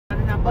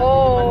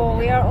Oh,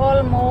 we are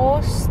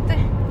almost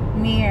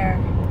near.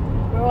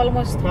 We're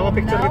almost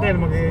home now.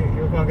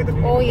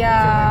 Oh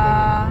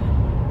yeah.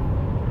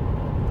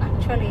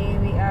 Actually,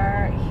 we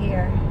are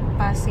here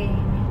passing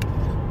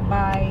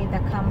by the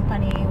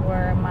company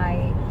where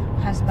my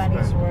husband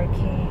is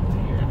working.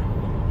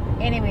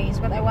 Anyways,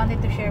 what I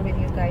wanted to share with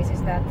you guys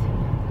is that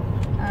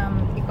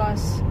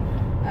because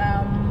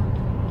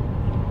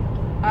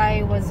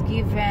I was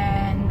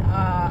given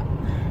a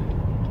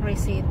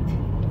receipt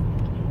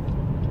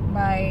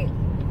by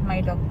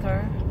my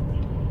doctor,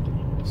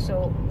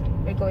 so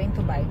we're going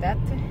to buy that.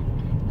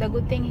 The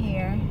good thing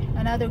here,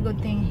 another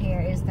good thing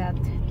here is that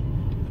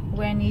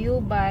when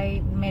you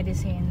buy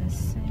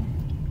medicines,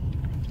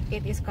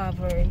 it is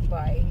covered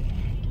by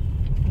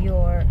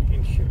your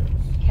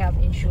health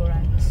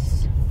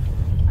insurance.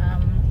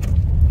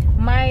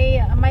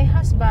 My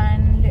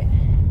husband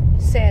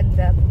said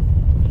that,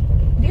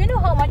 do you know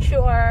how much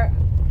you are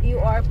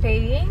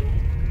paying,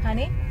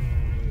 honey?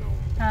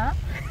 Huh?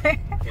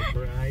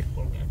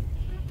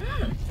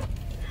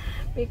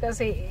 Because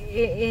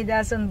he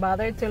doesn't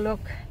bother to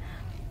look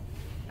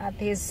at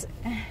his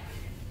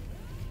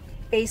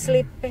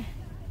payslip.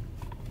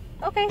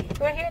 Okay,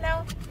 we're here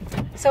now.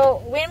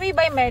 So when we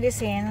buy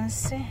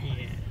medicines,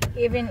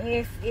 even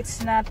if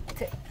it's not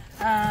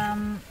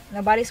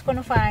nobody's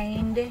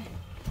confined,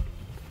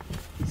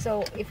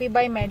 so if we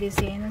buy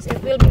medicines,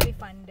 it will be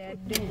refunded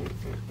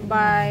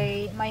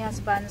by my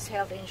husband's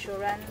health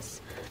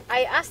insurance.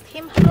 I asked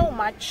him how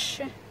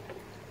much,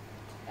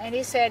 and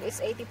he said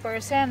it's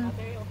 80%.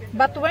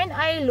 But when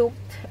I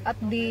looked at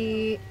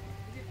the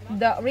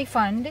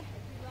refund,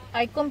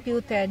 I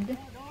computed,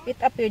 it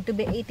appeared to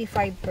be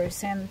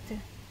 85%.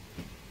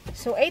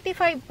 So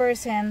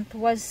 85%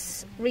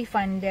 was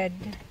refunded,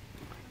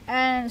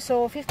 and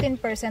so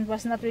 15%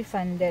 was not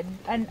refunded.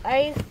 And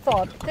I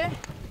thought,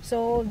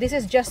 so this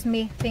is just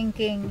me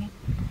thinking,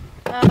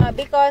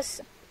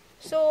 because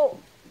so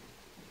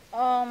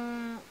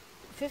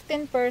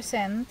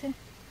 15%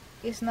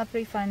 is not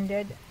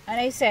refunded, and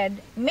I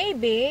said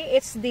maybe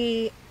it's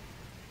the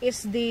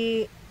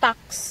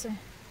tax,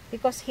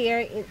 because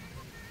here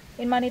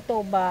in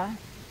Manitoba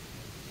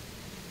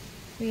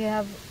we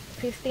have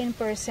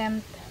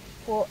 15%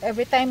 for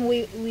every time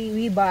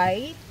we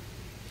buy.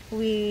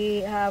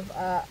 We have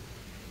a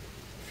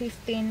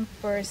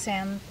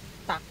 15%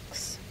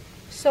 tax.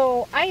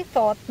 So I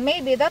thought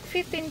maybe that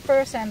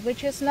 15%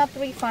 which is not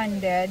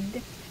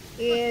refunded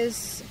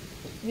is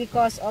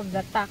because of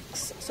the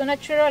tax. So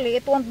naturally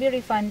it won't be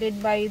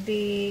refunded by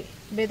the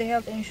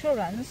health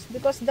insurance,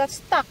 because that's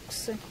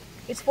tax.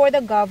 It's for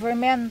the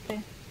government.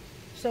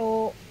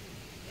 So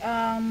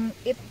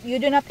you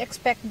do not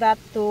expect that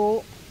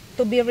to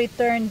be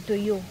returned to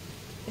you.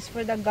 It's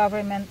for the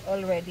government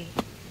already.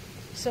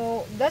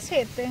 So that's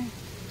it.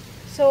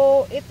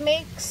 So it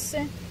makes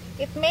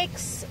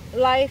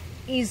life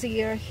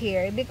easier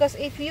here, because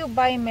if you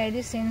buy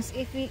medicines,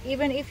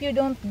 even if you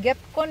don't get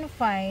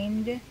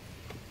confined,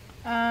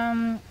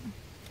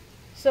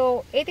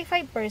 so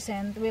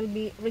 85% will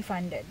be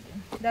refunded.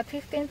 That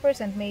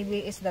 15% maybe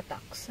is the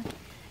tax.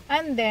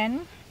 And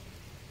then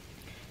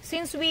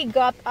since we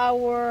got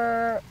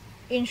our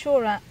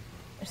insurance,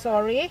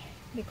 sorry,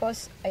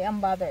 because I am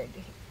bothered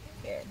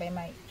here by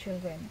my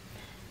children.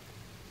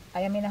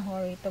 I am in a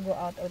hurry to go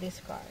out of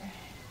this car.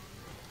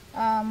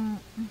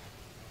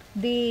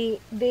 The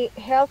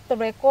health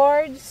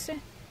records,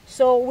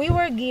 so we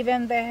were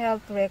given the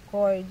health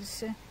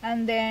records,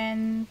 and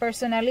then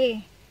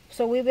personally,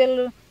 so we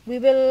will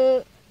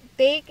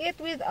take it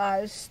with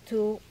us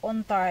to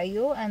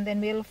Ontario, and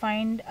then we'll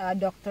find a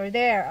doctor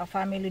there, a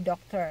family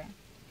doctor.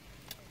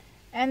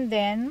 And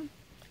then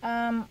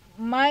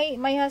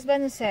my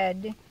husband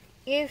said,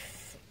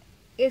 if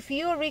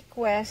you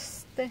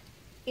request,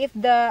 if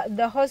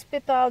the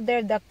hospital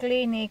there, the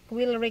clinic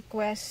will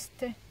request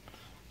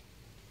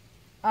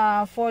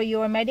for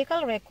your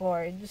medical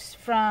records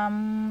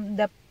from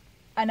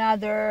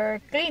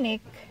another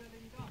clinic,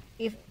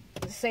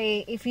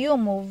 if you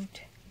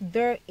moved,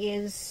 there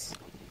is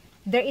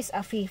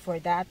a fee for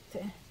that.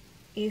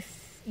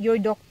 If your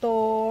doctor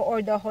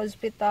or the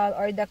hospital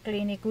or the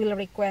clinic will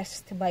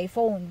request by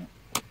phone,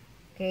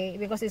 okay,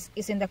 because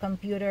it's in the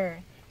computer,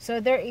 so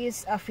there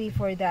is a fee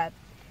for that.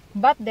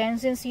 But then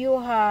since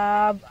you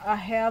have a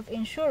health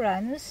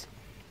insurance,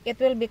 it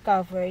will be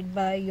covered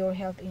by your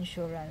health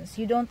insurance.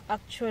 You don't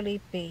actually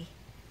pay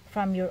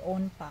from your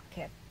own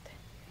pocket.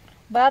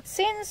 But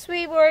since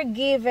we were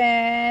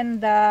given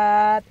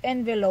that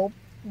envelope,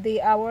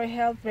 our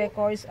health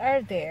records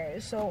are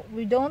there, so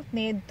we don't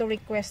need to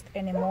request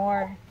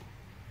anymore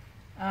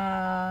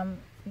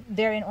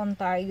there in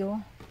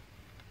Ontario.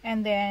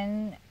 And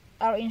then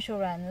our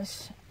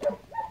insurance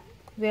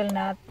will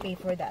not pay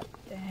for that,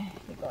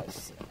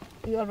 because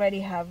we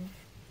already have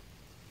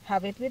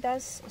it with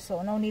us,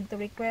 so no need to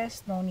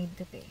request, no need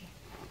to pay.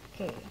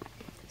 Okay,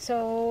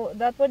 so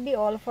that would be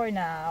all for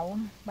now.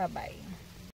 Bye bye.